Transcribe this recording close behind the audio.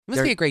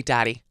Must be a great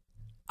daddy.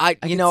 I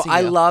see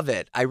I you. love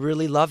it. I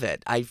really love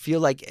it. I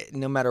feel like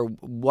no matter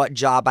what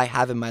job I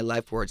have in my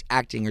life, where it's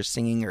acting or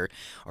singing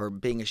or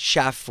being a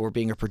chef or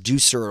being a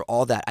producer or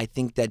all that, I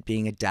think that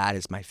being a dad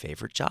is my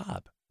favorite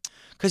job.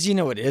 Because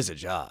it is a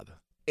job.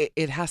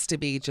 It has to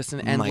be just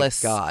an My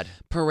endless God.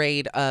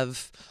 parade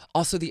of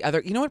also the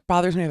other. You know what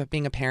bothers me about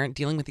being a parent?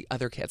 Dealing with the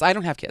other kids. I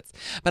don't have kids,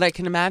 but I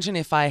can imagine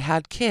if I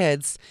had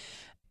kids,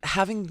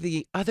 having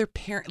the other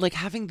parent, like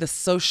having the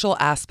social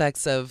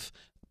aspects of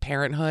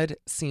parenthood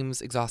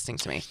seems exhausting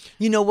to me.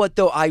 You know what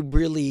though? I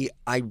really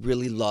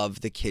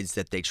love the kids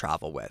that they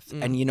travel with,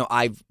 and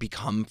I've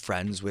become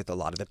friends with a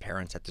lot of the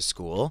parents at the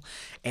school,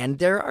 and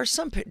there are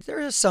some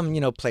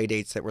play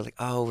dates that were like,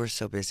 oh, we're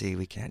so busy,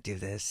 we can't do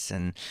this,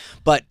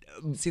 but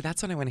See,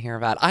 that's what I want to hear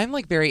about. I'm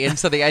like very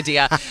into the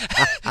idea.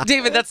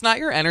 David, that's not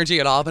your energy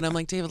at all, but I'm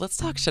like, David, let's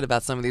talk shit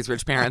about some of these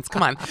rich parents.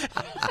 Come on.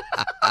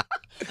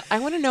 I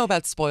want to know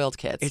about spoiled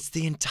kids. It's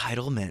the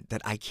entitlement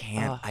that I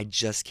can't. I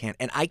just can't,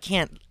 and I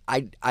can't.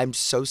 I'm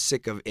so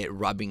sick of it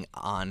rubbing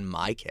on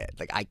my kid.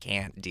 Like I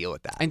can't deal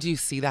with that. And do you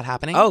see that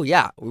happening? Oh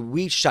yeah,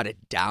 we shut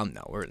it down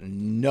though. We're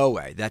no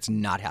way. That's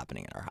not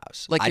happening in our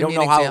house. Like, I give don't me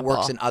know an how it example.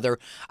 works in other.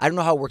 I don't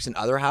know how it works in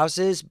other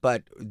houses,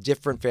 but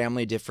different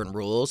family, different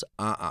rules.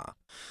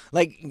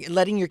 Like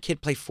letting your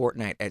kid play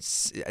Fortnite at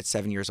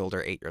 7 years old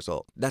or 8 years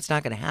old. That's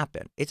not going to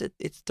happen.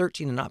 It's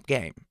 13 and up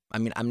game. I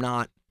mean, I'm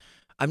not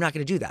going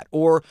to do that.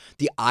 Or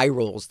the eye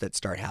rolls that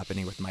start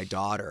happening with my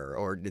daughter,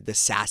 or the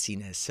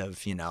sassiness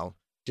of,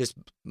 just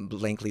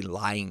blatantly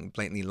lying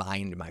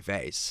to my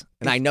face.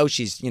 And I know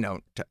she's,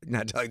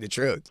 not telling the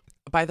truth.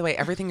 By the way,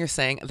 everything you're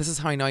saying, this is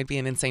how I know I'd be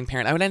an insane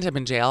parent. I would end up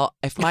in jail.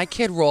 If my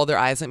kid rolled their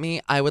eyes at me,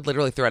 I would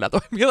literally throw it out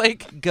the window and be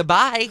like,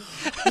 goodbye.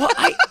 Well,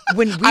 I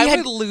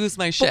would lose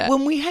my shit. But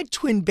when we had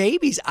twin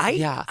babies,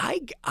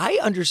 I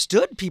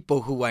understood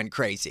people who went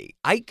crazy.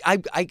 I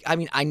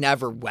mean, I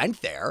never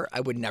went there. I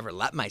would never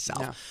let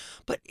myself. No.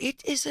 But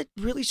it is a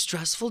really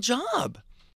stressful job.